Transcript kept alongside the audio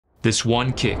This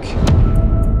one kick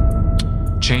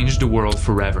changed the world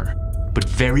forever, but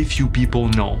very few people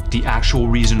know the actual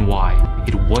reason why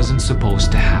it wasn't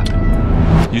supposed to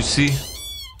happen. You see,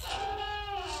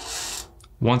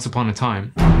 once upon a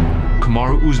time,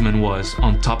 Kamaru Usman was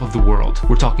on top of the world.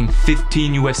 We're talking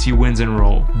 15 UFC wins in a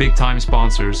row, big time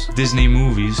sponsors, Disney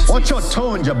movies. Watch your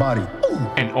tone, Jabari.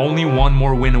 And only one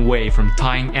more win away from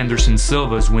tying Anderson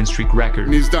Silva's win streak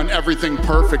record. He's done everything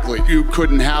perfectly. You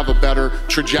couldn't have a better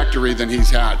trajectory than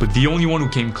he's had. But the only one who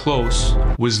came close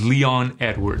was Leon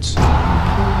Edwards.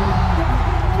 I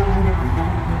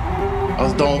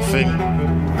just don't think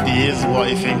he is what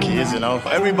you think he is, you know?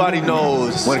 Everybody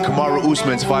knows when Kamaru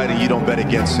Usman's fighting, you don't bet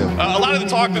against him. A lot of the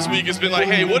talk this week has been like,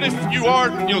 hey, what if you are,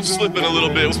 slipping a little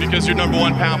bit because you're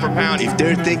 #1 pound for pound? If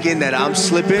they're thinking that I'm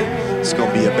slipping, it's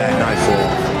gonna be a bad night for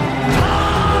them.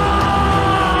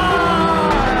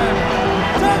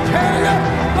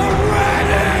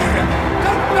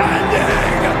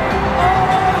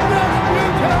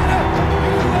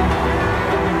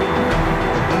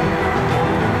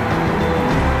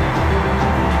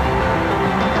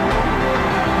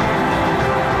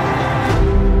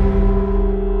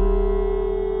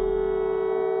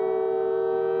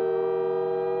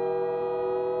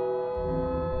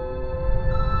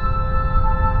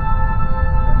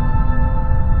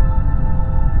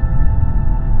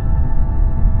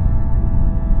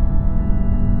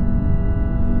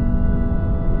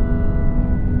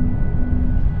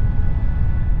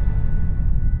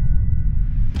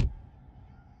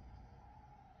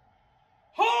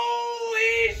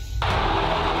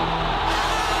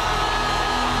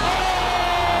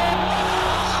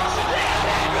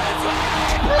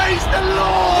 Praise the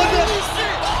Lord! Holy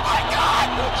shit! Oh my God!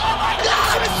 Oh my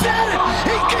God! I said it!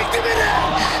 He kicked him in the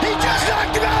head! He just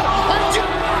knocked him out!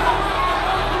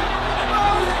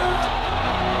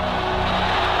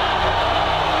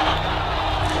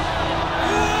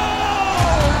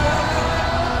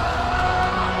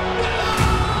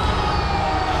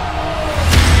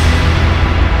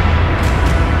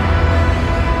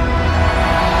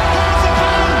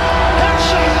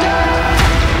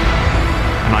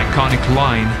 Iconic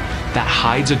line that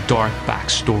hides a dark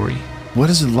backstory. What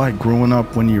is it like growing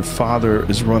up when your father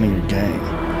is running a gang?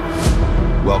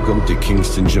 Welcome to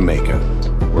Kingston, Jamaica,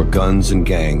 where guns and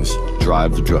gangs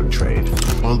drive the drug trade.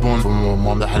 I was born from a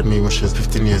mom that had me when she was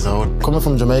 15 years old. Coming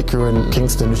from Jamaica in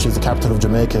Kingston, which is the capital of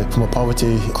Jamaica, from a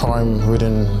poverty,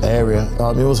 crime-ridden area,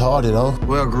 it was hard, you know?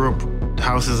 Where I grew up, the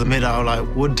houses are made out of like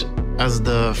wood as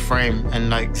the frame and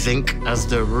like zinc as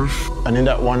the roof. And in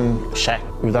that one shack,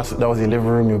 that was your living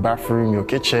room, your bathroom, your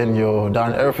kitchen, your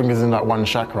dining, everything is in that one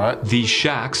shack, right? These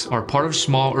shacks are part of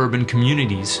small urban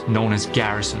communities known as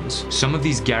garrisons. Some of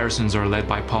these garrisons are led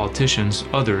by politicians,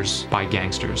 others by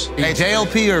gangsters. Hey,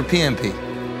 JLP or PNP?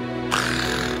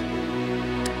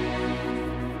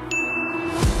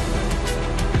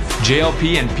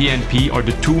 JLP and PNP are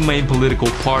the two main political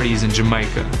parties in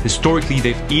Jamaica. Historically,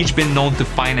 they've each been known to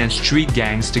finance street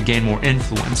gangs to gain more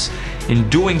influence. In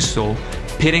doing so,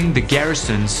 pitting the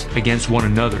garrisons against one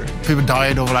another. People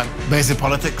died over like basic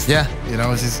politics. Yeah. You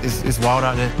know, it's wild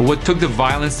out there. But what took the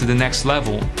violence to the next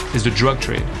level is the drug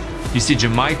trade. You see,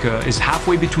 Jamaica is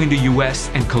halfway between the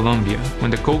US and Colombia. When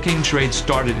the cocaine trade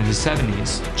started in the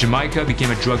 70s, Jamaica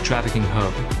became a drug trafficking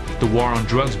hub. The war on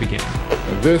drugs began.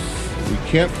 And this, we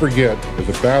can't forget, is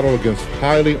a battle against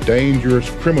highly dangerous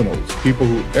criminals, people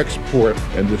who export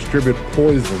and distribute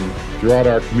poison throughout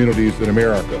our communities in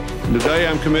America. Today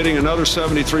I'm committing another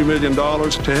 $73 million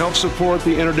to help support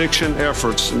the interdiction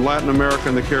efforts in Latin America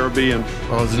and the Caribbean.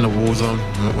 I was in the war zone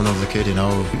when I was a kid, you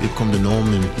know, it become the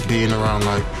norm and being around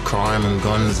like crime and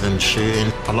guns and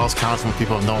shooting. I lost count of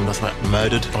people I've known that's like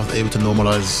murdered. I was able to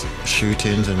normalize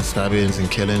shootings and stabbings and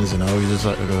killings, you know, it was just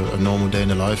like a normal day in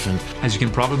the life. And as you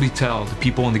can probably tell, the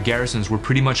people in the garrisons were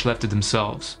pretty much left to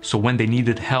themselves. So when they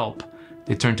needed help,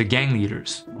 they turned to gang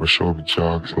leaders. We show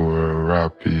drugs, we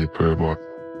rob people, but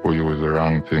we use the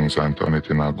wrong things and turn it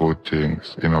into good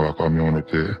things in our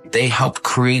community. They helped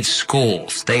create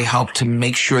schools. They helped to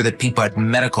make sure that people had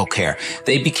medical care.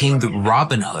 They became the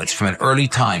Robin Hoods from an early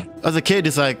time. As a kid,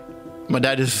 it's like, my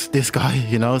dad is this guy,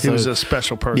 you know? So he was a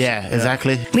special person. Yeah,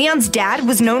 exactly. Leon's dad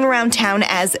was known around town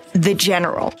as the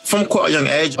General. From quite a young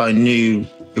age, I knew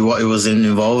what he was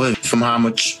involved in, from how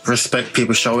much respect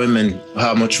people show him and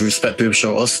how much respect people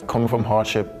show us. Coming from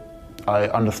hardship, I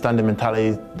understand the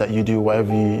mentality that you do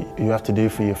whatever you have to do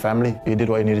for your family. You did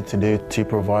what you needed to do to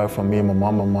provide for me and my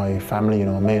mom and my family, you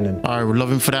know what I mean? And I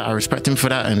love him for that, I respect him for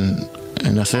that,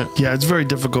 and that's it. Yeah, it's very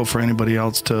difficult for anybody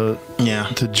else to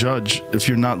judge if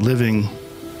you're not living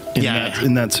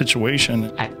in that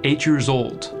situation. At 8 years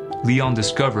old, Leon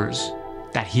discovers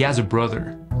that he has a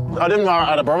brother. I didn't know I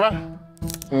had a brother.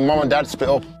 Mom and dad split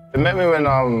up. They met me when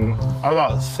I was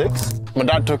about 6. My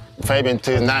dad took Fabian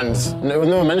to his nan's. It was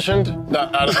never mentioned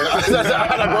that I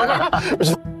had a brother, which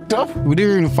is tough. We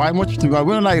didn't really fight much. We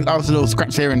were like, I was a little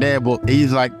scratch here and there, but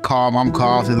he's like calm, I'm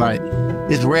calm. So like,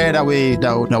 it's rare that we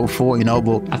fought, you know,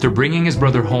 but. After bringing his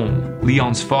brother home,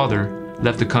 Leon's father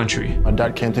left the country. My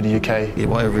dad came to the UK. Yeah,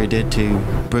 whatever he did to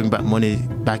bring back money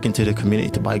back into the community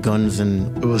to buy guns,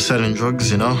 and it was selling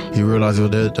drugs, you know. He realized it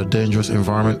was a dangerous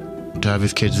environment. To have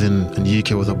his kids in the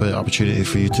UK was a better opportunity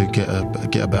for you to get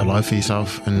a better life for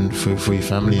yourself and for your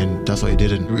family, and that's what he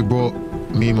did. And we brought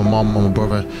me, my mum and my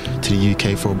brother to the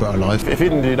UK for a better life. If he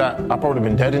didn't do that, I'd probably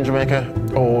been dead in Jamaica,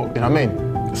 or, you know what I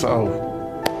mean? So,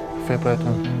 fair play to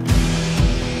him.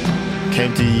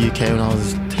 Came to the UK when I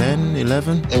was 10,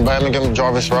 11. In Birmingham,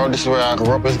 Jarvis Road, this is where I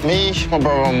grew up with me, my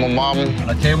brother and my mum.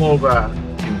 I came over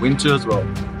in winter as well.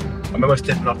 I remember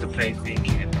stepping off the plane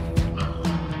thinking,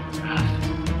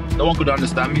 no one could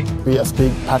understand me. We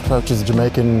speak patois, which is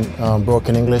Jamaican,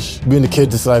 broken English. Being a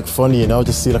kid, it's like funny, you know,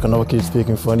 just see like another kid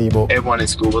speaking funny, but... Everyone in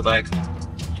school was like,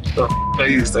 what are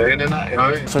you saying and that, you know?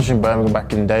 Especially in Birmingham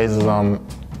back in the days, there was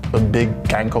a big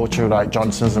gang culture like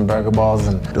Johnson's and Burger Bars,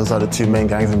 and those are the two main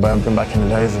gangs in Birmingham back in the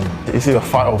days. And it's either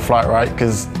fight or flight, right?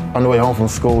 Because on the way home from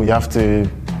school, you have to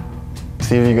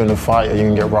see if you're going to fight or you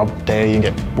can get robbed daily, you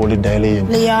can get bullied daily.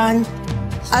 Leon,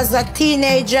 as a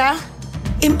teenager,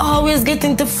 I'm always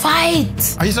getting to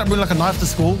fight. I used to bring like a knife to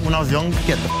school when I was young.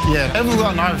 Yeah, everyone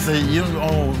got a knife, so you don't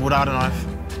go without a knife,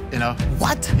 you know?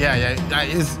 What? Yeah,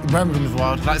 Birmingham is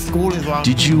wild, like school is wild.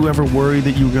 Did you ever worry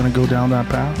that you were gonna go down that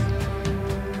path?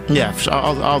 Yeah,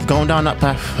 I was going down that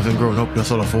path. I think growing up, that's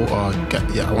all I thought, I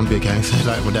want to be a gangster.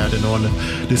 Like my dad didn't want to,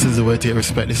 this is the way to get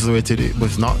respect, this is the way to do it, but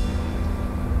it's not.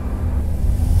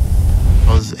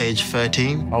 I was age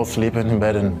 13. I was sleeping in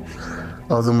bed and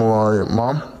I was with my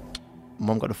mom.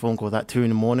 Mom got a phone call at 2 in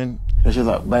the morning. She was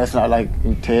like bursting out like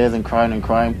in tears and crying. I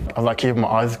was like keeping my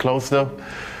eyes closed still,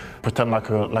 pretend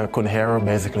like I couldn't hear her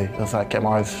basically. I was like kept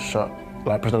my eyes shut,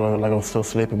 like pretend like I was still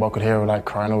sleeping, but I could hear her like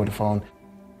crying over the phone.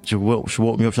 She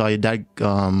woke me up, like, your dad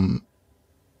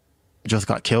just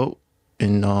got killed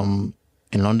in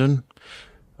London.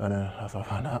 And that's how I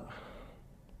found out.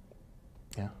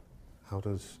 Yeah. How's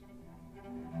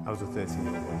a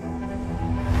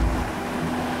 13-year-old?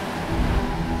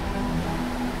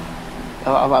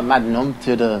 I got mad numb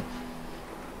to the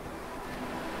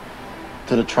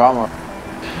trauma.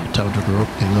 Time to grow up,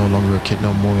 he's no longer a kid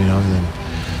no more, you know. And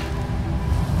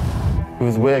it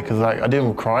was weird because like I didn't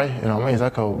even cry, you know what I mean? It's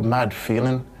like a mad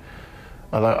feeling.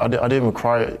 I didn't even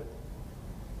cry,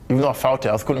 even though I felt it.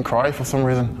 I just couldn't cry for some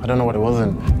reason. I don't know what it was.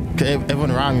 And everyone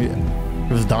around me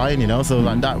was dying, you know. So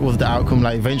like that was the outcome.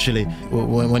 Like eventually,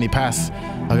 when he passed,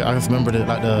 I just remember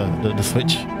the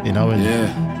switch, you know. And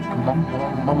yeah.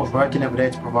 Mum was working every day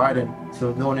to provide, and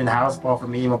so no one in the house apart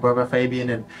from me, my brother Fabian,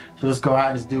 and she'll just go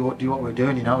out and just do what we're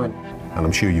doing, you know. And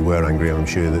I'm sure you were angry, and I'm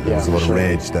sure that there was a lot of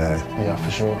rage there. Yeah, for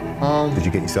sure. Did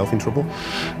you get yourself in trouble?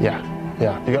 Yeah.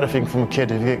 You got to think from a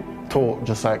kid, if you get taught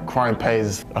just like crime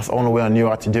pays, that's the only way I knew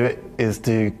how to do it, is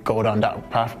to go down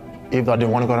that path, even though I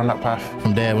didn't want to go down that path.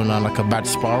 From there, I went on like a bad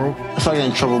spiral. I started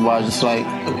getting in trouble by just like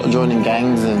joining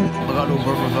gangs, and I got a little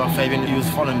brother as well, Fabian. He was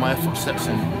following my footsteps,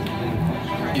 and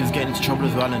he was getting into trouble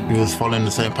as well. And he was following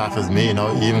the same path as me, you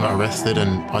know. He even got arrested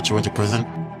and actually went to prison.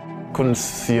 Couldn't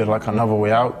see like another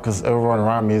way out because everyone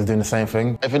around me is doing the same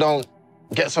thing. If you don't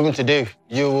get something to do,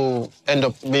 you will end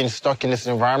up being stuck in this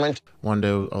environment. One day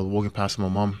I was walking past my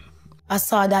mom. I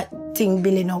saw that thing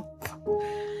building up.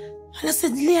 And I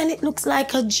said, Leon, it looks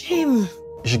like a gym.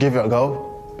 You should give it a go.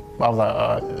 I was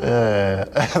like, yeah.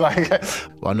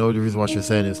 Well, I know the reason why she was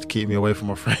saying is to keep me away from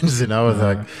my friends, you know. I was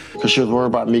like, because she was worried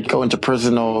about me going to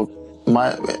prison or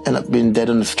might end up being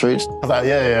dead on the streets. I was like,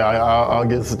 I'll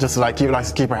get just like keep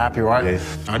her happy, right? Yeah.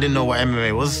 I didn't know what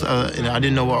MMA was. I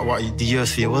didn't know what the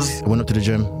UFC was. I went up to the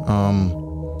gym,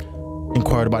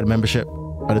 inquired about the membership.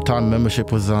 At the time,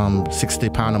 membership was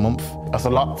 £60 a month. That's a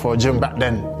lot for a gym back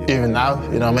then, even now,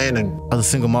 you know what I mean? And as a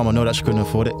single mom, I know that she couldn't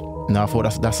afford it. No, I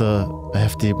thought that's a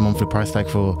hefty monthly price tag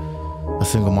for a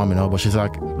single mom, you know. But she's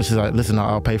like, listen,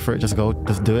 I'll pay for it. Just do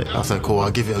it. I said, cool,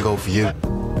 I'll give it a go for you.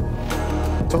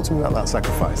 Talk to me about that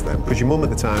sacrifice then, because your mum at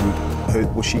the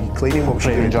time, was she cleaning? What was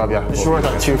she doing? Job, yeah. She worked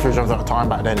like 2 or 3 jobs at a time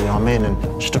back then, you know what I mean?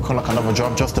 And she took on like another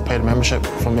job just to pay the membership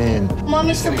for me. And Mom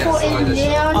is supporting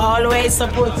Leon. Always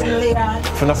supporting Leon. I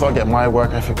think that's where I get my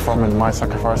work ethic from and my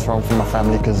sacrifice from my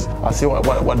family, because I see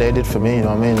what they did for me, you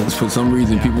know what I mean? For some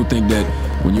reason, people think that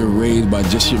when you're raised by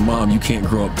just your mom, you can't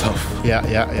grow up tough. Yeah.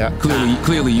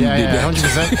 Clearly you did that.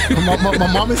 100%.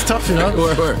 my mom is tough, you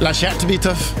know? Like, she had to be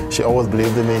tough. She always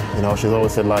believed in me, you know? She's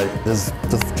always said, like,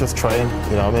 just train,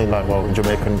 you know what I mean? Like, well, in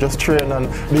Jamaican, just train and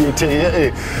do your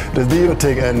thing, just do your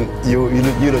thing and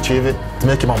you'll achieve it. To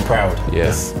make your mom proud.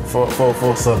 Yes.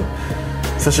 For son.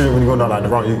 Especially when you go down like the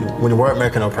wrong, when you weren't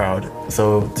making her proud.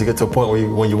 So to get to a point where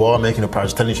when you are making her proud,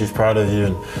 just telling she's proud of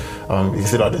you, and you can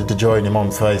see like the joy in your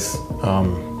mom's face.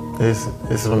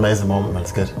 It's an amazing moment, man.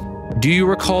 It's good. Do you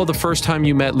recall the first time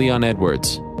you met Leon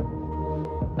Edwards?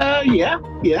 Yeah,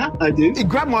 I do. It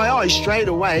grabbed my eye straight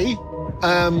away,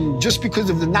 just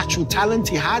because of the natural talent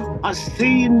he had. I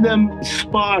seen them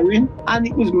sparring, and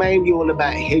it was mainly all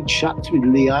about headshots with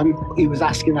Leon. He was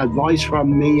asking advice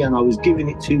from me, and I was giving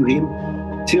it to him,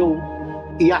 till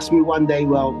he asked me one day,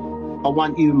 well, I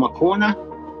want you in my corner.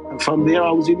 And from there,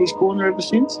 I was in his corner ever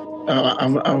since.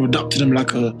 I've adopted him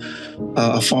like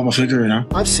a father figure, you know.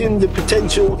 I've seen the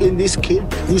potential in this kid.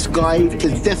 This guy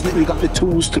has definitely got the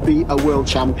tools to be a world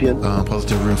champion.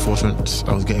 Positive reinforcements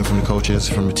I was getting from the coaches,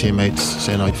 from the teammates,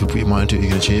 saying like, if you put your mind to it, you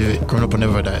can achieve it. Growing up, I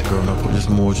never had that growing up. It was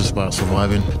more just about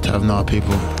surviving. To have now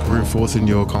people reinforcing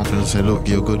your confidence, say, look,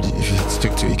 you're good. If you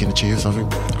stick to it, you can achieve something.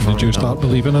 Did you start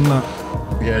believing in that?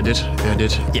 Yeah, I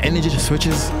did. Your energy just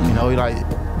switches, you know, like,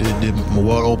 my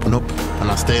world opened up, and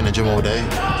I stay in the gym all day,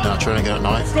 and I train again at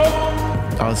night.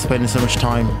 I was spending so much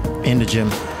time in the gym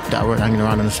that I weren't hanging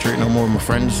around on the street no more with my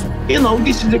friends. You know,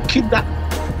 this is a kid that,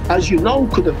 as you know,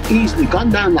 could have easily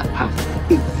gone down that path.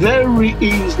 He very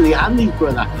easily, and his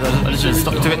brother. I just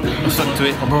stuck to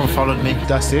it. My brother followed me.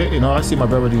 That's it, you know, I see my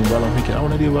brother doing well, I'm thinking, I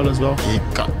want to do well as well. He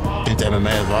got into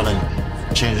MMA as well and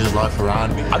changed his life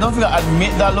around me. I don't think I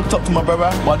admit that I looked up to my brother,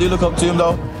 but I do look up to him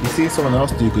though. You see someone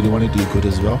else do good, you want to do good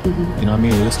as well. You know what I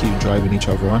mean? You just keep driving each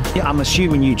other on. Yeah, I'm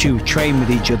assuming you two train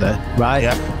with each other, right?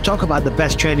 Yeah. Talk about the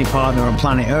best training partner on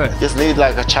planet Earth. You just need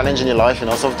like a challenge in your life, you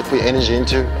know, something to put your energy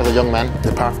into as a young man.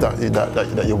 The path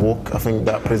that you walk, I think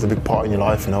that plays a big part in your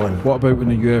life, you know. And what about when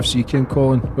the UFC came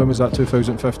calling? When was that,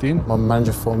 2015? My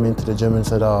manager phoned me into the gym and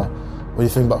said, what do you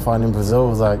think about fighting in Brazil? I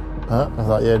was like, huh? I was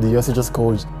like, yeah, the UFC just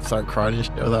called. Started crying and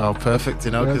shit. I was like, oh, perfect,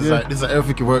 you know, because like, this is like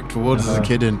everything you worked towards as a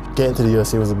kid. And getting to the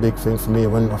UFC was a big thing for me.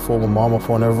 When I fought my mom, I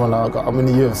fought everyone, like, I'm in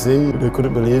the UFC. They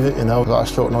couldn't believe it, you know. I got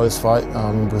a short notice fight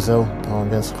in Brazil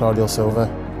against Claudio Silva.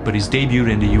 But his debut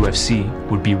in the UFC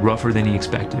would be rougher than he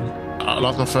expected. I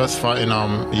lost my first fight in the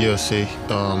UFC.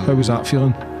 How was that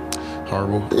feeling?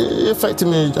 Horrible. It affected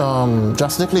me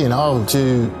drastically, you know,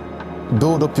 to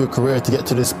build up your career to get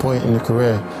to this point in your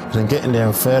career, and then getting there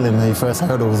and failing when you first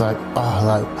heard it was like,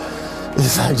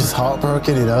 it's like just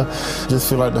heartbroken, you know. Just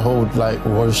feel like the whole like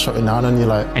world is shutting down on you,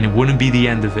 like. And it wouldn't be the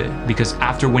end of it, because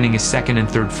after winning his second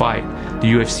and third fight, the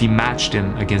UFC matched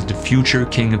him against the future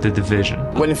king of the division.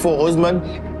 When he fought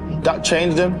Usman, that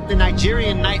changed him. The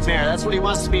Nigerian nightmare, that's what he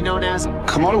wants to be known as.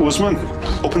 Kamaru Usman,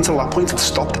 up until that point, had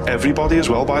stopped everybody as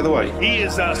well, by the way. He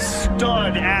is a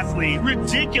stud athlete,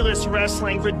 ridiculous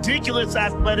wrestling, ridiculous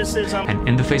athleticism. And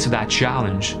in the face of that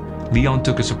challenge, Leon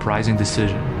took a surprising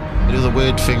decision. It was a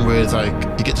weird thing where it's like,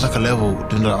 you get to like a level,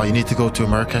 then like, you need to go to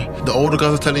America. The older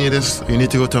guys are telling you this, you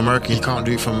need to go to America. You can't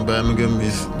do it from Birmingham,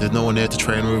 there's no one there to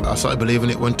train with. I started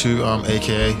believing it, went to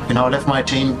AKA. You know, I left my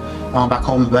team back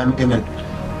home in Birmingham, and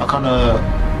I kind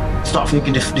of start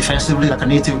thinking defensively, like I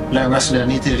need to learn wrestling, I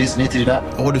need to do this, I need to do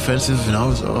that. All defensive, you know, I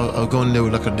was going there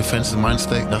with like a defensive mind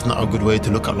state. That's not a good way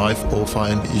to look at life or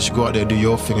fighting. You should go out there, do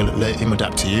your thing, and let him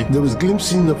adapt to you. There was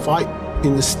glimpses in the fight.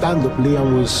 In the stand-up,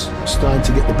 Leon was starting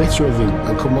to get the better of him,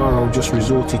 and Kamaru just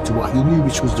resorted to what he knew,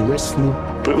 which was the wrestling.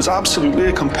 But it was absolutely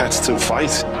a competitive fight.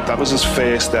 That was his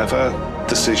first ever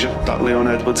decision that Leon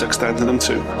Edwards extended him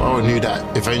to. I knew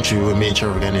that eventually we'll meet each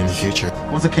other again in the future.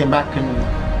 Once I came back and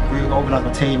reorganized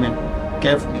my team and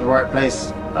gave me the right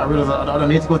place, I realized I don't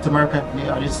need to go to America.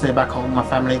 I need to stay back home with my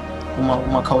family, with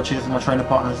my coaches, my training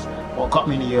partners. What got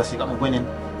me in the UFC, got me winning.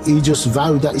 He just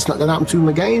vowed that it's not going to happen to him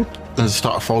again. And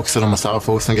started focusing on myself,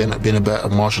 focusing on being a better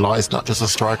martial artist, not just a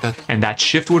striker. And that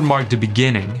shift would mark the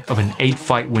beginning of an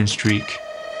 8-fight win streak.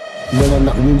 Went on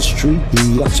that win streak,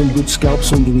 he got some good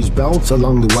scalps under his belt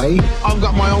along the way. I've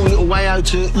got my own little way out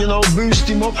to, you know, boost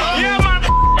him up. Yeah,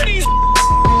 man, he's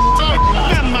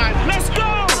man, let's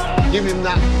go! Give him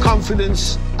that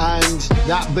confidence and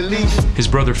that belief. His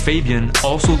brother Fabian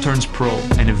also turns pro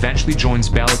and eventually joins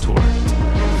Bellator.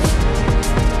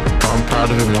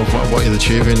 proud of him, you know, for what he's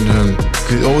achieving. Cause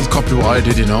he always copied what I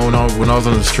did, you know. When I was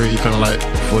on the street, he kind of like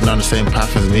went down the same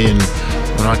path as me, and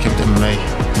when I came to MMA,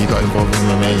 he got involved in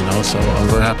MMA, you know. So I'm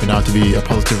very happy now to be a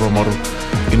positive role model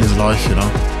in his life, you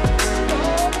know.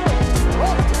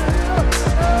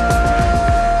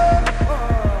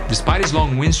 Despite his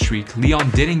long win streak, Leon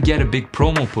didn't get a big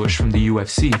promo push from the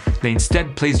UFC. They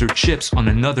instead placed their chips on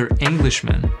another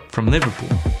Englishman from Liverpool.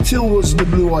 Till was the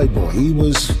blue-eyed boy. He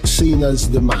was seen as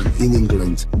the man in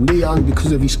England. Leon,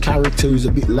 because of his character, was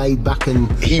a bit laid back and...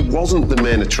 He wasn't the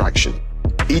main attraction.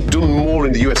 He'd done more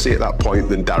in the UFC at that point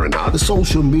than Darren had. The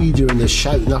social media and the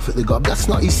shouting off at the guy, that's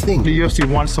not his thing. The UFC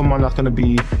wants someone that's going to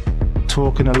be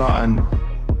talking a lot and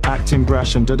acting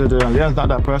brash and da-da-da. Leon's not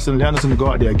that person. Leon's going to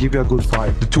go out there, give you a good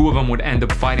fight. The two of them would end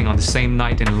up fighting on the same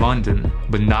night in London,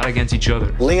 but not against each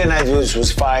other. Leon Edwards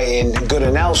was fighting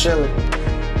Gunnar Nelson.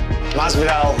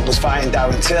 Masvidal was fighting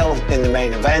Darren Till in the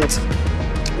main event.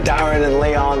 Darren and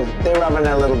Leon, they were having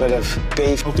a little bit of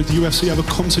beef. Did the UFC ever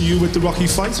come to you with the Rocky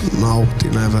fight? No,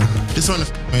 didn't ever. This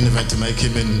wasn't the main event to make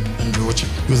him and George.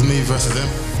 It was me versus him.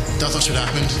 That's what should have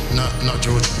happened, not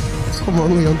George. Come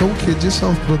on, Leon, don't kid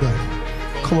yourself, brother.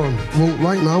 Come on. Well,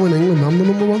 right now in England, I'm the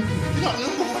number one. You're not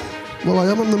number one. Well,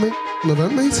 I am on the main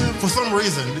event, mate. For some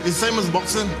reason, it's the same as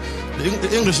boxing.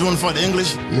 The English want to fight the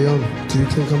English. Leon, do you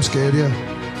think I'm scared? Yeah.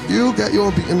 You'll get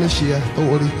your beating this year, don't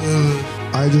worry.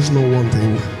 I just know one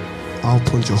thing. I'll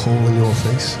punch a hole in your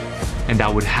face. And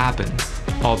that would happen,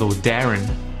 although Darren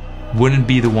wouldn't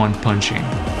be the one punching.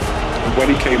 When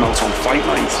he came out on fight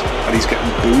night and he's getting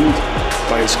booed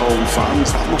by his home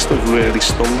fans, that must have really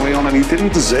stung Leon, and he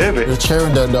didn't deserve it. They're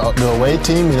cheering the away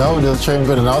team, you know, they're cheering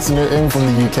Gunnar Nelson in from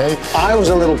the UK. I was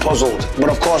a little puzzled, but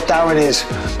of course Darren is,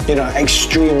 you know,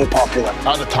 extremely popular.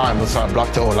 At the time, I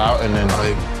blocked it all out, and then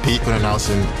I beat Gunnar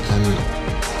Nelson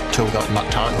until we got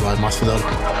knocked out by Masvidal.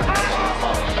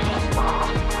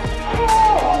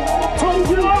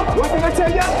 What did I tell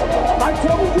you? I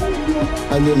told you.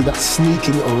 And then that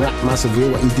sneaking little rat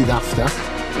Masvidal, what he did after.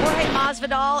 Jorge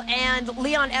Masvidal and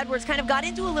Leon Edwards kind of got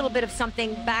into a little bit of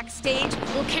something backstage.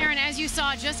 Well, Karen, as you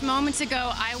saw just moments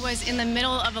ago, I was in the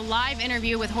middle of a live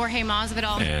interview with Jorge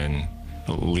Masvidal. And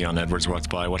Leon Edwards walked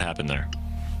by. What happened there?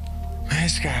 Man,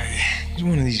 this guy, he's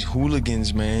one of these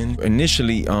hooligans, man.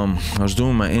 Initially, I was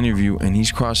doing my interview, and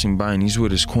he's crossing by, and he's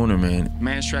with his corner, man.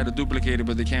 Man's tried to duplicate it,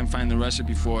 but they can't find the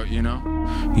recipe for it, you know?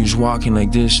 He was walking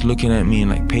like this, looking at me,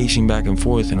 and like pacing back and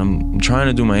forth, and I'm trying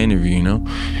to do my interview, you know?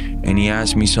 And he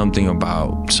asked me something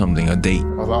about a date. I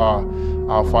was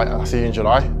like, I'll fight, I'll see you in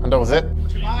July, and that was it.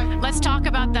 Let's talk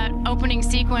about that opening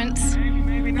sequence.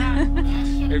 Maybe not.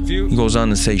 He goes on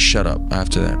to say, shut up,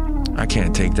 after that. I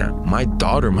can't take that. My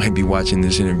daughter might be watching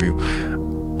this interview.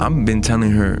 I've been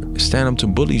telling her, stand up to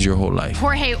bullies your whole life.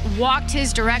 Jorge walked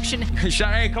his direction.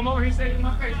 Hey, come over here, say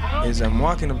my face. As I'm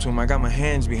walking up to him, I got my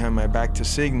hands behind my back to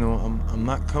signal, I'm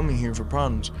not coming here for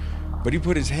problems. But he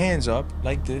put his hands up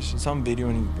like this, it's on video,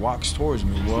 and he walks towards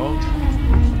me. Well,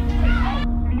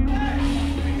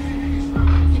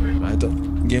 I had to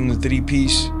give him the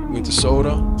 3-piece with the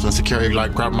soda. So security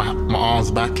like grabbed my arms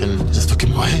back and just took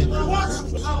him away.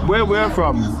 Where we're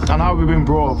from and how we've been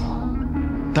brought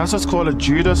up, that's what's called a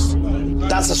Judas.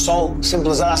 That's assault.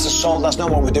 Simple as that. That's assault. That's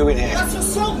not what we're doing here. That's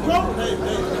assault, bro.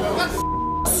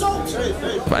 Assault.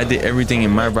 I did everything in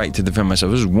my right to defend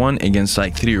myself. It was 1 against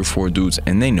like 3 or 4 dudes,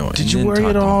 and they know it. Did you worry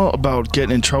at all about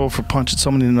getting in trouble for punching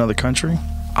somebody in another country?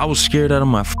 I was scared out of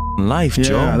my life,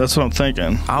 Joe. Yeah, that's what I'm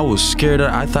thinking. I was scared.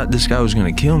 I thought this guy was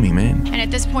gonna kill me, man. And at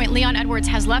this point, Leon Edwards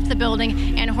has left the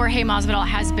building, and Jorge Masvidal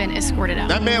has been escorted out.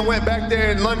 That man went back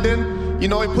there in London. You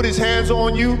know, he put his hands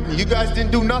on you. You guys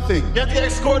didn't do nothing. You have to get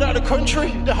escorted out of the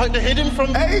country. They hid him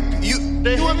from me. Hey, you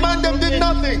and Mandem did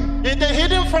nothing. They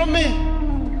hid him from me.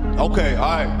 Okay, all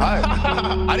right.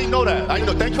 I didn't know that. I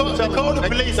didn't know. Thank you. They called the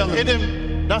police and hit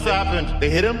him. That's what happened. They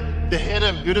hit him? They hit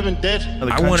him. You'd have been dead.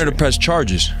 I wanted to press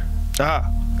charges.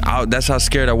 That's how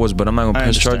scared I was, but I'm not gonna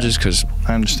press charges because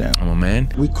I understand. I'm a man.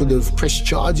 We could have pressed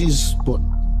charges, but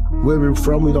where we're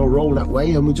from, we don't roll that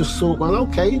way, and we just thought, well,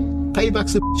 okay,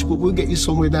 payback's a bitch, but we'll get you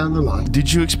somewhere down the line.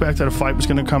 Did you expect that a fight was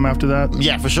gonna come after that?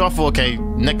 Yeah, for sure. I thought, okay,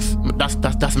 that's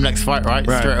the next fight, right?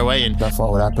 Straight away, and that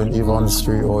fight would happen either on the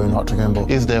street or in octagon. But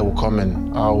his day will come,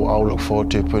 and I'll look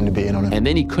forward to putting the beating on him. And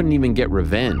then he couldn't even get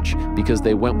revenge because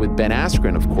they went with Ben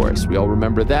Askren, of course. We all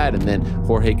remember that. And then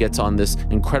Jorge gets on this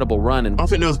incredible run. And I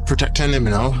think they was protecting him,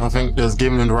 you know. I think they was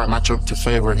giving him the right matchup to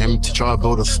favor him to try to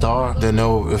build a star. They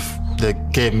know if they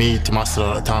gave me to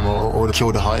Masvidal at the time or to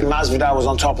kill the hype. Masvidal was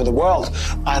on top of the world,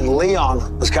 and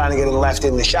Leon was kind of getting left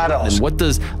in the shadows. And what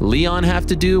does Leon have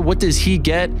to do? What does he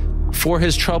get for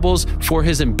his troubles, for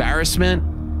his embarrassment?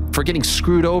 for getting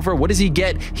screwed over. What does he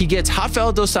get? He gets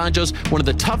Rafael dos Anjos, one of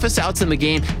the toughest outs in the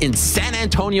game, in San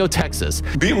Antonio, Texas.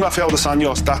 Beating Rafael dos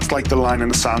Anjos, that's like the line in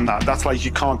the sand. That's like,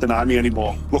 you can't deny me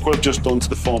anymore. Look what I've just done to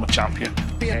the former champion.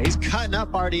 Yeah, he's cutting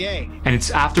up RDA. And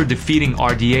it's after defeating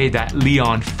RDA that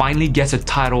Leon finally gets a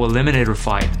title eliminator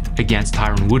fight against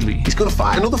Tyron Woodley. He's going to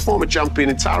fight another former champion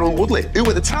in Tyron Woodley, who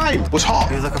at the time was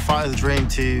hot. It was like a fighter's dream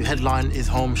to headline his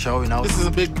home show, you know. This is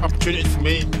a big opportunity for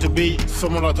me to beat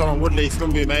someone like Tyron Woodley. It's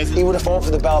going to be amazing. He would have fought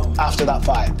for the belt after that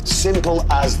fight. Simple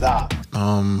as that.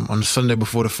 On Sunday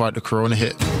before the fight, the corona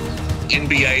hit.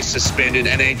 NBA suspended,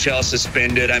 NHL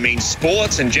suspended. I mean,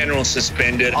 sports in general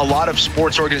suspended. A lot of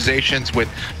sports organizations with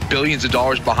billions of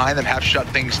dollars behind them have shut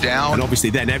things down. And obviously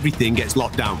then everything gets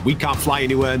locked down. We can't fly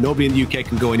anywhere. Nobody in the UK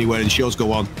can go anywhere, and shows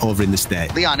go on over in the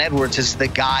States. Leon Edwards is the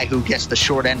guy who gets the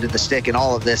short end of the stick in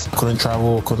all of this. Couldn't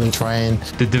travel, couldn't train.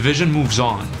 The division moves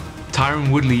on.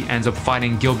 Tyron Woodley ends up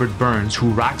fighting Gilbert Burns, who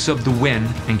racks up the win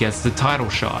and gets the title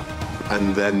shot.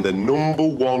 And then the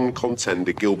 #1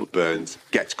 contender, Gilbert Burns,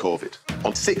 gets COVID.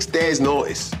 On 6 days'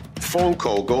 notice, phone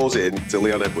call goes in to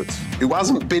Leon Edwards, who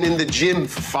hasn't been in the gym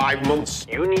for 5 months.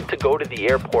 You need to go to the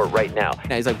airport right now.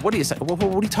 And he's like, what are you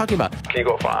talking about? Can you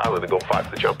go for Ireland and go fight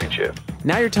for the championship?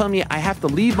 Now you're telling me I have to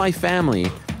leave my family,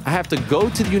 I have to go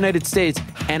to the United States,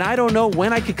 and I don't know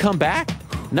when I could come back?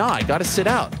 No, I gotta sit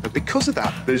out. And because of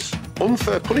that, there's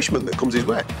unfair punishment that comes his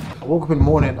way. I woke up in the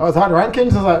morning, I was at the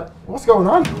rankings, I was like, what's going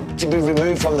on? To be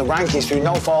removed from the rankings through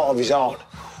no fault of his own.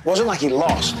 It wasn't like he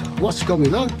lost. What's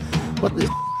going on? What the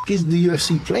is the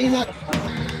UFC playing at?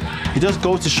 He just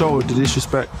goes to show the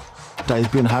disrespect that he's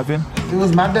been having. It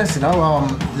was madness, you know.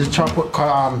 They tried to put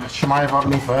Chimaev on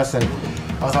me first, and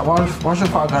I was like, why should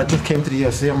I just came to the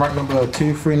UFC? I'm ranked number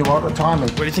 2, 3 in the world at the time.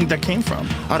 And where do you think that came from?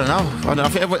 I don't know. I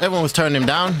think everyone was turning him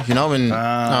down, you know, and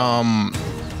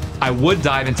I would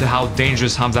dive into how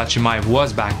dangerous Khamzat Chimaev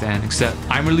was back then, except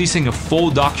I'm releasing a full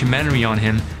documentary on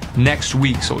him next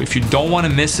week, so if you don't want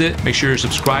to miss it, make sure you're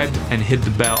subscribed and hit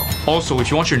the bell. Also, if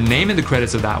you want your name in the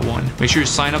credits of that one, make sure you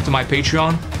sign up to my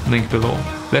Patreon, link below.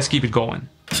 Let's keep it going.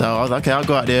 So I was like, okay, I'll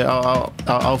go out there,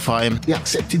 I'll fight him. He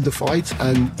accepted the fight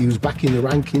and he was back in the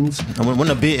rankings. And when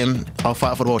I beat him, I'll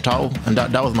fight for the world title, and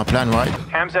that was my plan, right?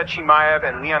 Khamzat Chimaev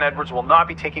and Leon Edwards will not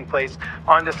be taking place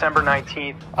on December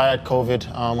 19th. I had COVID,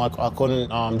 I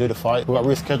couldn't do the fight. We got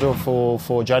rescheduled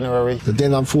for January. But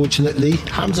then unfortunately,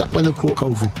 Khamzat went and caught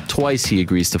COVID. Twice he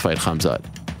agrees to fight Khamzat.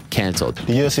 Cancelled.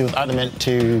 The UFC was adamant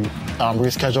to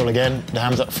reschedule again the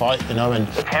Khamzat fight, you know, and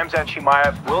Khamzat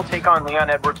Chimaev will take on Leon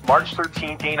Edwards March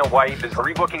 13th. Dana White is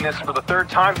rebooking this for the 3rd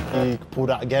time. He pulled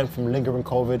out again from lingering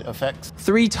COVID effects.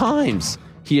 3 times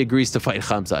he agrees to fight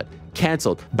Khamzat.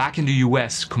 Cancelled. Back in the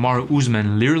US, Kamaru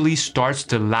Usman literally starts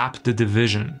to lap the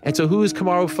division. And so who is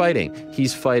Kamaru fighting?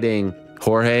 He's fighting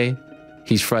Jorge,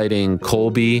 he's fighting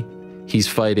Colby, he's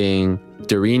fighting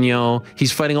Dorino,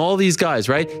 he's fighting all these guys,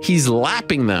 right? He's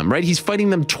lapping them, right? He's fighting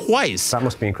them twice. That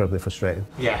must be incredibly frustrating.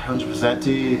 Yeah, 100%.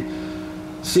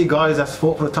 To see guys that's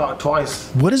fought for the title twice.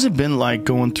 What has it been like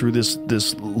going through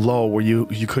this lull where you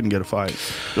couldn't get a fight?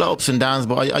 A lot of ups and downs,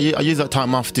 but I use that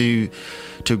time off to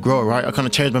grow, right? I kind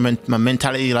of changed my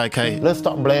mentality, like, hey, let's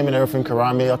stop blaming everything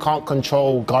around me. I can't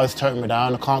control guys turning me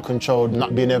down. I can't control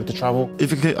not being able to travel.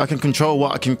 I can control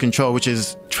what I can control, which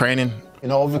is training. You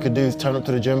know, all we could do is turn up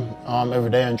to the gym every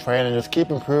day and train and just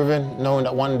keep improving, knowing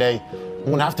that one day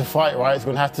I'm gonna have to fight, right? It's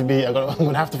gonna have to be, I'm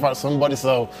gonna have to fight somebody.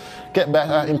 So get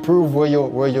better, improve where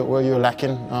you're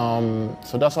lacking.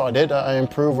 So that's what I did. I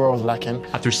improved where I was lacking.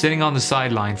 After sitting on the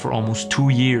sideline for almost 2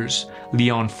 years,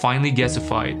 Leon finally gets a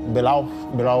fight.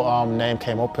 Bilal name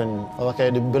came up, and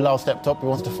okay, Bilal stepped up. He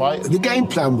wants to fight. The game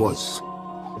plan was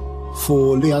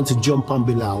for Leon to jump on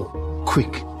Bilal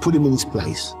quick, put him in his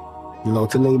place. You know,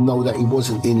 to let him know that he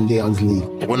wasn't in Leon's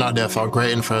league. Went out there, felt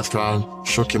great in the first round,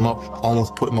 shook him up,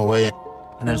 almost put him away.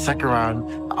 And then second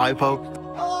round, eye poke.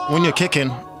 When you're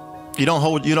kicking, you don't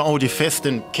hold your fist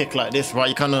and kick like this, right?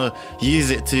 You kind of use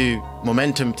it to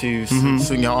momentum to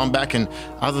swing your arm back. And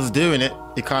as I was doing it,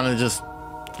 he kind of just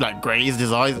like grazed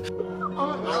his eyes.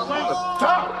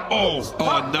 Oh,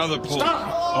 another poke.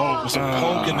 Oh, it was a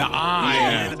poke in the eye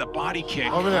and the body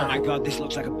kick. Over there. Oh my God, this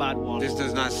looks like a bad one. This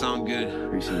does not sound good.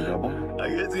 Are you seeing double? I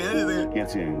can't see anything. Can't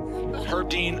see anything. Herb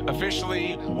Dean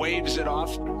officially waves it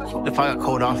off. The fight got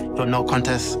called off, but no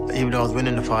contest, even though I was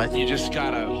winning the fight. You just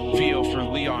gotta feel for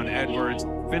Leon Edwards.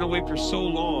 Been away for so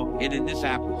long, and then this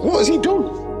happened. What has he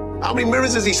done? How many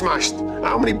mirrors has he smashed?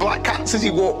 How many black cats has he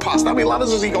walked past? How many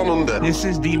ladders has he gone under? This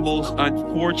is the most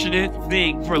unfortunate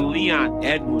thing for Leon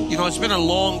Edwards. You know, it's been a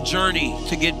long journey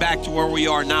to get back to where we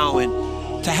are now,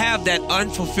 and to have that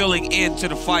unfulfilling end to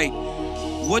the fight.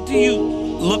 What do you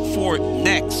look for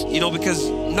next, you know, because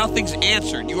nothing's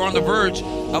answered. You're on the verge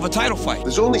of a title fight.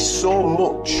 There's only so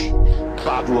much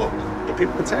bad luck that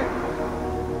people can take.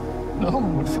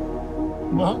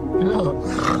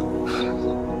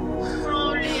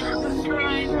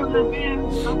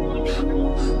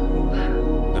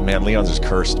 Man, Leon's just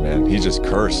cursed, man. He's just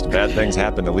cursed. Bad things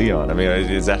happen to Leon. I mean,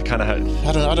 is that kind of how...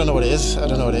 I don't know what it is. I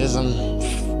don't know what it is.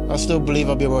 I still believe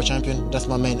I'll be a world champion. That's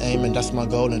my main aim and that's my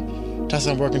goal, and that's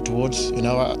what I'm working towards. You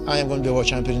know, I am going to be a world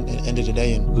champion at the end of the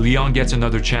day. And Leon gets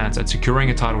another chance at securing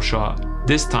a title shot,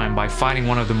 this time by fighting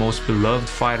one of the most beloved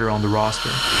fighter on the roster.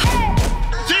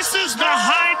 This is the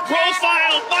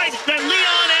high-profile fight that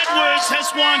Leon Edwards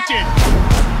has wanted.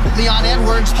 Leon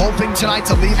Edwards hoping tonight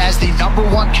to leave as the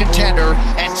 #1 contender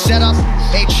and set up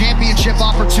a championship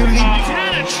opportunity. You've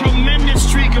had a tremendous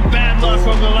streak of bad luck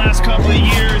over the last couple of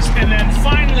years, and then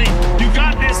finally you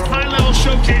got this high-level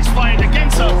showcase fight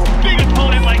against a big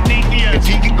opponent like Nate Diaz. If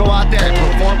he can go out there and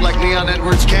perform like Leon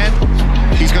Edwards can,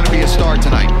 he's going to be a star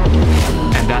tonight.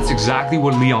 And that's exactly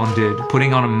what Leon did,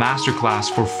 putting on a masterclass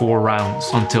for 4 rounds,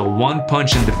 until one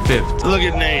punch in the 5th. Look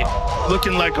at Nate,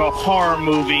 looking like a horror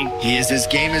movie. He is as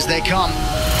game as they come. He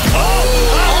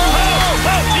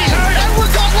hurt it.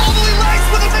 Edwards on wobbly legs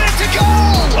with a minute to go.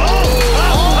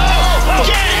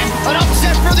 Again. An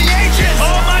upset for the ages.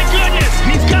 Oh my goodness,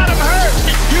 he's got him hurt.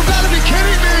 You gotta be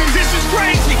kidding me. This is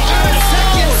crazy. 5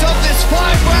 seconds of this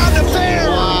 5-round affair.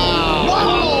 Wow.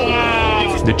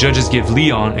 The judges give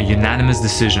Leon a unanimous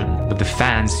decision, but the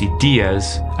fans see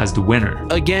Diaz as the winner.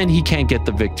 Again, he can't get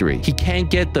the victory. He can't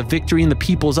get the victory in the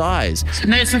people's eyes.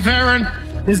 Nate's a veteran.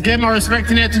 This game, I'm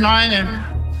respecting it tonight, and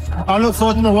I look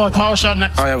forward to the world title shot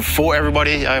next. I have fought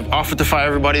everybody. I have offered to fight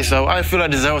everybody, so I feel I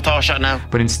deserve a title shot now.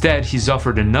 But instead, he's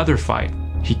offered another fight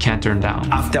he can't turn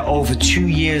down. After over 2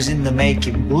 years in the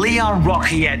making, Leon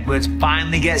Rocky Edwards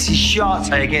finally gets his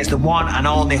shot against the one and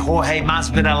only Jorge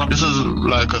Masvidal. This is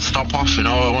like a stop off, you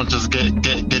know. I want to just get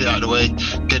it out of the way,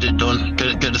 get it done,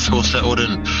 get the score settled,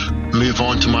 and move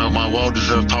on to my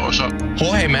well-deserved title shot.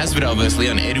 Jorge Masvidal versus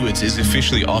Leon Edwards is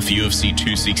officially off UFC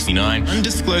 269.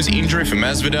 Undisclosed injury for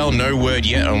Masvidal. No word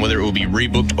yet on whether it will be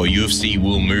rebooked or UFC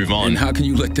will move on. And how can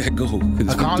you let that go?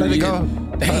 I can't let it go.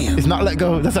 Damn. It's not let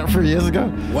go. That's like 3 years ago.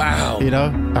 Wow. You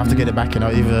know, I have to get it back, you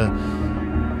know, either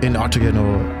in the octagon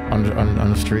or on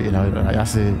the street, you know. He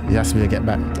has to be a get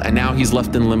back. And now he's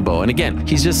left in limbo. And again,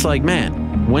 he's just like,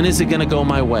 man, when is it going to go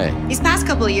my way? These past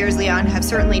couple of years, Leon, have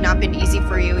certainly not been easy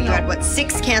for you. You had, what,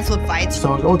 6 canceled fights?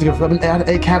 So altogether, I had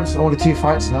 8 camps and only 2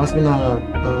 fights. Now it's been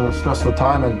a stressful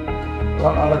time, and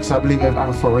like I said, I believe it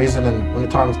happened for a reason, and when the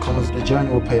time comes, the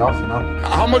journey will pay off, you know.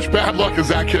 How much bad luck has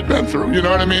that kid been through? You know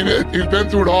what I mean? He's been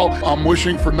through it all. I'm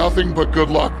wishing for nothing but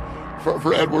good luck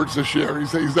for Edwards this year.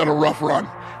 He's done a rough run.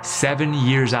 7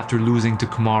 years after losing to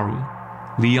Kamaru,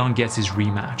 Leon gets his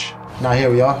rematch. Now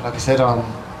here we are. Like I said,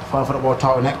 fighting for the world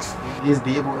title next. He is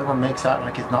beatable. Everyone makes out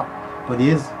like he's not, but he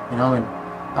is, you know, and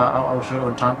I'll show it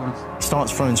when time comes. He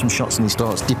starts throwing some shots and he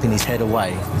starts dipping his head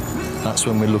away. That's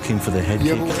when we're looking for the head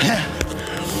kick.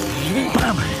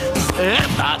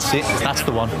 That's it. That's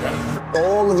the one.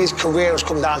 All of his career has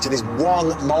come down to this one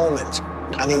moment,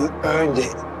 and he earned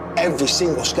it every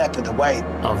single step of the way.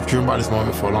 I've dreamed about this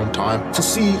moment for a long time. To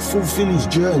see it fulfill his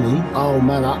journey, oh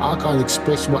man, I can't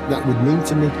express what that would mean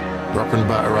to me. Wrapping the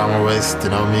bat around my waist, you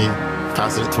know me,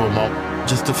 passing it to a mom,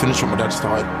 just to finish what my dad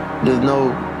started. There's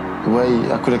no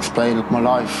way I could explain my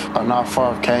life and how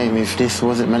far I've came if this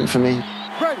wasn't meant for me.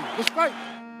 Ready, let's fight.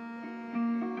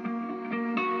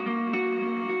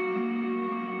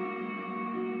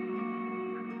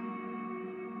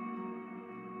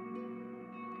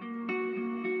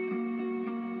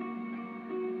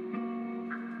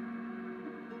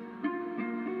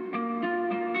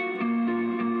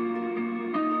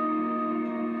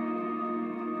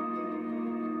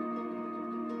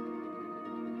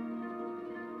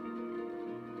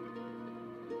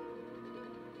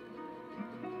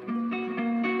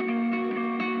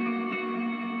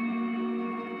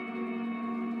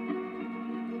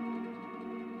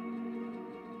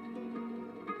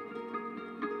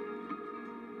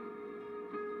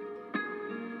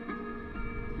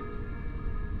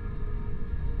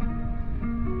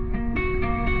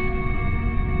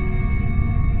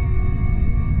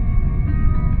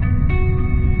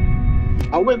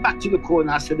 I went back to the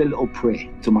corner, I said a little prayer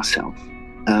to myself.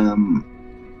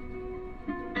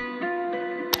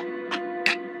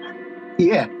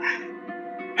 Yeah.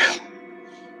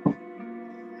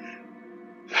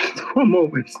 One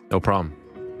moment. No problem.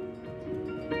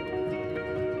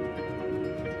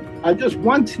 I just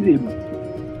wanted him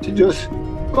to just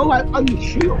go out on the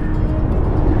shield.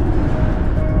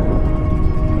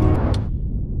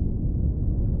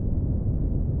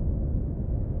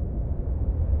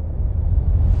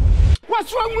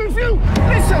 What's wrong with you?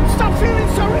 Listen, stop feeling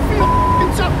sorry for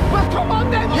your self. Well, come on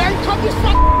then. You ain't come this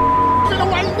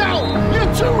away now. You're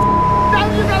too now.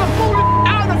 You gotta pull it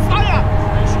out of the fire.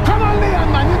 Come on,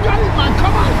 Leon, man. You got it, man.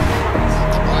 Come on.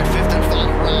 All right, fifth and final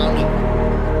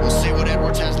round. We'll see what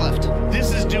Edwards has left.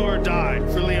 This is do or die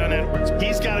for Leon Edwards.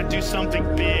 He's got to do something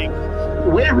big.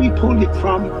 Where he pulled it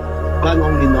from, God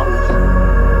only knows.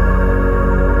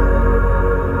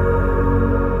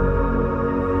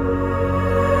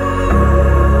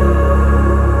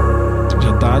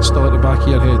 Your dad still at the back of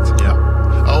your head? Yeah.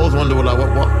 I always wonder, like,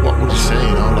 what would he say,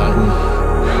 you know, like...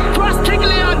 Cross kick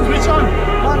Leon, it's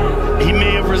on. He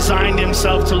may have resigned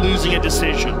himself to losing a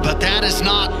decision. But that is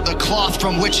not the cloth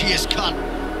from which he is cut.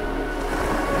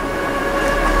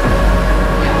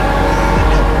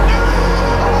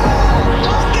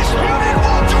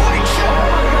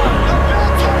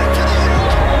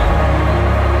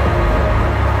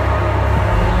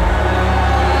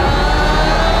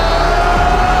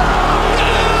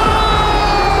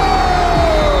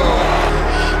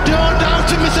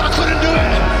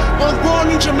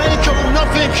 Jamaica with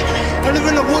nothing. I live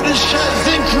in a wooden shed,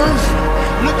 zinc roof.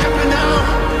 Look at me now.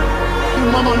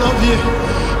 You, Mom, I love you.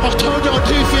 I told you I'd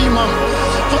do for you, Mom.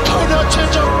 I told you I'd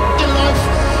change your life.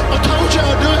 I told you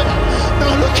I'd do it.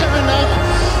 Now look at me now.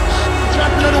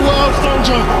 Champion of the world,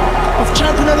 Sandra. I'm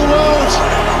champion of the world.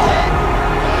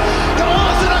 The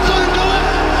odds that I couldn't do it.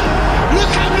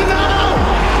 Look at me now.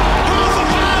 Half a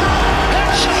pound.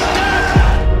 Headshot dead.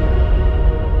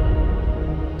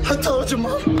 I told you,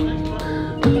 Mom.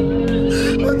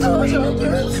 I told you I'd do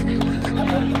it.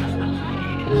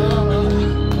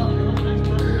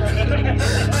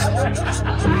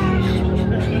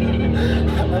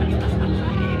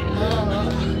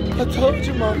 I told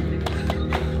you, Mom.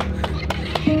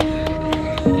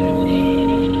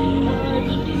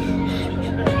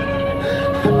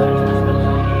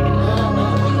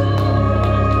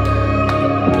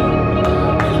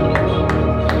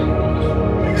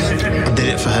 I did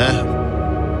it for her.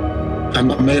 I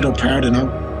made her proud, you know.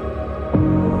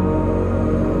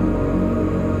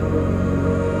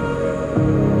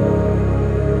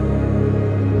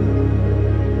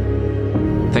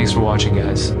 Thanks for watching,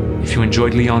 guys. If you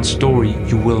enjoyed Leon's story,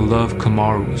 you will love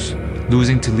Kamaru's.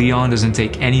 Losing to Leon doesn't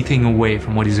take anything away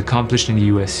from what he's accomplished in the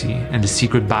UFC and the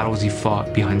secret battles he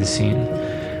fought behind the scene.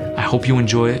 I hope you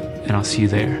enjoy it, and I'll see you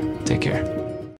there. Take care.